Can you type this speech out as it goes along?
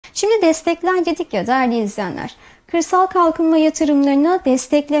Şimdi destekler dedik ya değerli izleyenler. Kırsal kalkınma yatırımlarına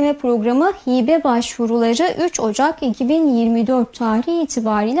destekleme programı hibe başvuruları 3 Ocak 2024 tarihi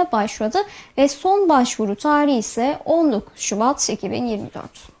itibariyle başladı ve son başvuru tarihi ise 19 Şubat 2024.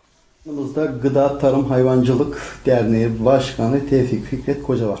 Yanımızda Gıda Tarım Hayvancılık Derneği Başkanı Tevfik Fikret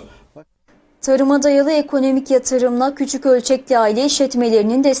Koca var. Tarıma Dayalı Ekonomik Yatırımla küçük ölçekli aile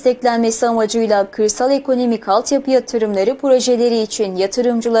işletmelerinin desteklenmesi amacıyla Kırsal Ekonomik Altyapı Yatırımları projeleri için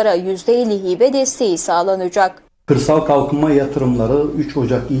yatırımcılara %50 hibe desteği sağlanacak. Kırsal Kalkınma Yatırımları 3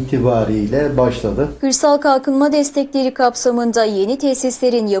 Ocak itibariyle başladı. Kırsal Kalkınma Destekleri kapsamında yeni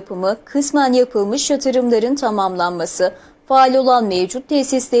tesislerin yapımı, kısmen yapılmış yatırımların tamamlanması, faal olan mevcut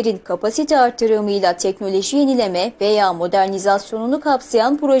tesislerin kapasite artırımıyla teknoloji yenileme veya modernizasyonunu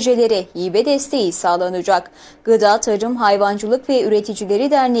kapsayan projelere hibe desteği sağlanacak. Gıda, Tarım, Hayvancılık ve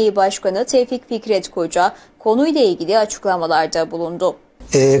Üreticileri Derneği Başkanı Tevfik Fikret Koca konuyla ilgili açıklamalarda bulundu.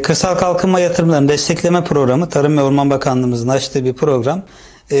 Kırsal Kalkınma Yatırımlarını Destekleme Programı Tarım ve Orman Bakanlığımızın açtığı bir program.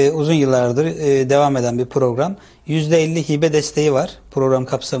 Uzun yıllardır devam eden bir program. %50 hibe desteği var program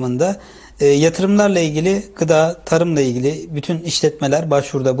kapsamında. Yatırımlarla ilgili, gıda, tarımla ilgili bütün işletmeler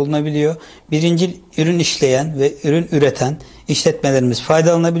başvuruda bulunabiliyor. Birinci ürün işleyen ve ürün üreten işletmelerimiz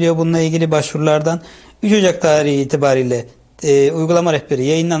faydalanabiliyor bununla ilgili başvurulardan. 3 Ocak tarihi itibariyle uygulama rehberi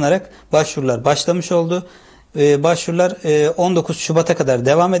yayınlanarak başvurular başlamış oldu. Başvurular 19 Şubat'a kadar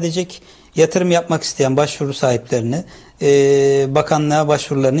devam edecek. Yatırım yapmak isteyen başvuru sahiplerini bakanlığa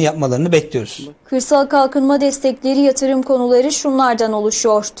başvurularını yapmalarını bekliyoruz. Kırsal Kalkınma Destekleri yatırım konuları şunlardan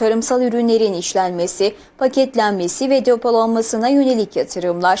oluşuyor. Tarımsal ürünlerin işlenmesi, paketlenmesi ve depolanmasına yönelik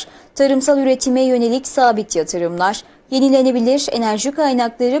yatırımlar, tarımsal üretime yönelik sabit yatırımlar, yenilenebilir enerji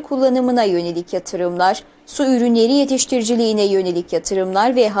kaynakları kullanımına yönelik yatırımlar, su ürünleri yetiştiriciliğine yönelik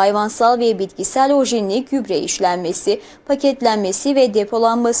yatırımlar ve hayvansal ve bitkisel orijinli gübre işlenmesi, paketlenmesi ve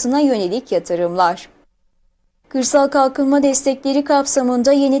depolanmasına yönelik yatırımlar. Kırsal Kalkınma Destekleri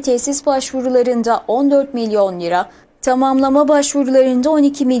kapsamında yeni tesis başvurularında 14 milyon lira, tamamlama başvurularında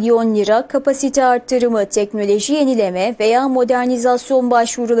 12 milyon lira, kapasite arttırımı, teknoloji yenileme veya modernizasyon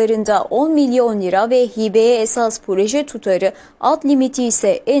başvurularında 10 milyon lira ve hibeye esas proje tutarı alt limiti ise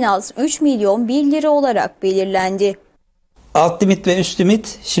en az 3 milyon 1 lira olarak belirlendi. Alt limit ve üst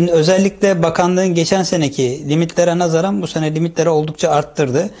limit, şimdi özellikle bakanlığın geçen seneki limitlere nazaran bu sene limitleri oldukça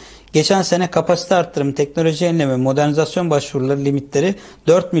arttırdı. Geçen sene kapasite arttırım, teknoloji yenileme, modernizasyon başvuruları limitleri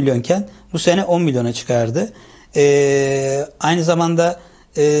 4 milyonken bu sene 10 milyona çıkardı. Aynı zamanda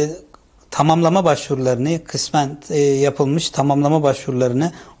tamamlama başvurularını kısmen yapılmış tamamlama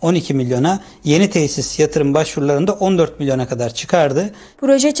başvurularını 12 milyona, yeni tesis yatırım başvurularında 14 milyona kadar çıkardı.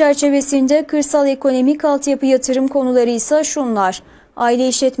 Proje çerçevesinde Kırsal Ekonomik Altyapı Yatırım konuları ise şunlar: aile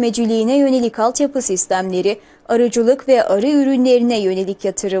işletmeciliğine yönelik altyapı sistemleri, arıcılık ve arı ürünlerine yönelik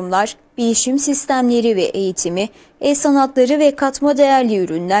yatırımlar, bilişim sistemleri ve eğitimi, el sanatları ve katma değerli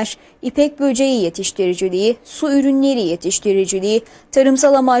ürünler, ipek böceği yetiştiriciliği, su ürünleri yetiştiriciliği,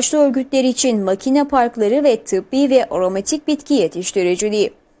 tarımsal amaçlı örgütler için makine parkları ve tıbbi ve aromatik bitki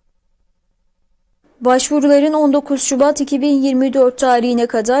yetiştiriciliği. Başvuruların 19 Şubat 2024 tarihine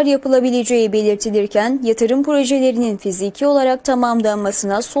kadar yapılabileceği belirtilirken yatırım projelerinin fiziki olarak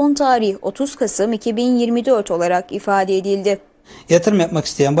tamamlanmasına son tarih 30 Kasım 2024 olarak ifade edildi. Yatırım yapmak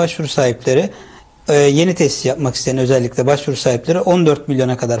isteyen başvuru sahipleri, yeni tesis yapmak isteyen özellikle başvuru sahipleri 14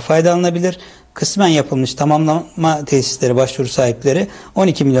 milyona kadar faydalanabilir. Kısmen yapılmış tamamlama tesisleri başvuru sahipleri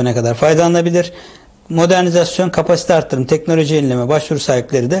 12 milyona kadar faydalanabilir. Modernizasyon, kapasite arttırım, teknoloji yenileme başvuru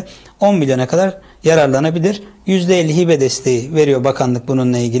sahipleri de 10 milyona kadar yararlanabilir. %50 hibe desteği veriyor bakanlık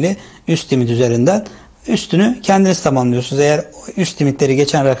bununla ilgili üst limit üzerinden. Üstünü kendiniz tamamlıyorsunuz. Eğer üst limitleri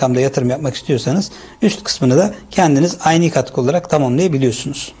geçen rakamda yatırım yapmak istiyorsanız üst kısmını da kendiniz aynı katkı olarak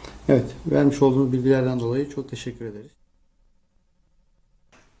tamamlayabiliyorsunuz. Evet, vermiş olduğunuz bilgilerden dolayı çok teşekkür ederiz.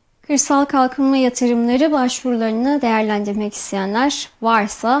 Kırsal kalkınma yatırımları başvurularını değerlendirmek isteyenler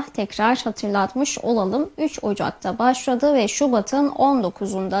varsa tekrar hatırlatmış olalım. 3 Ocak'ta başladı ve Şubat'ın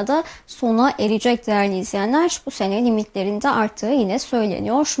 19'unda da sona erecek değerli izleyenler. Bu sene limitlerinde arttığı yine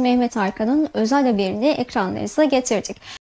söyleniyor. Mehmet Arkan'ın özel haberini ekranlarınıza getirdik.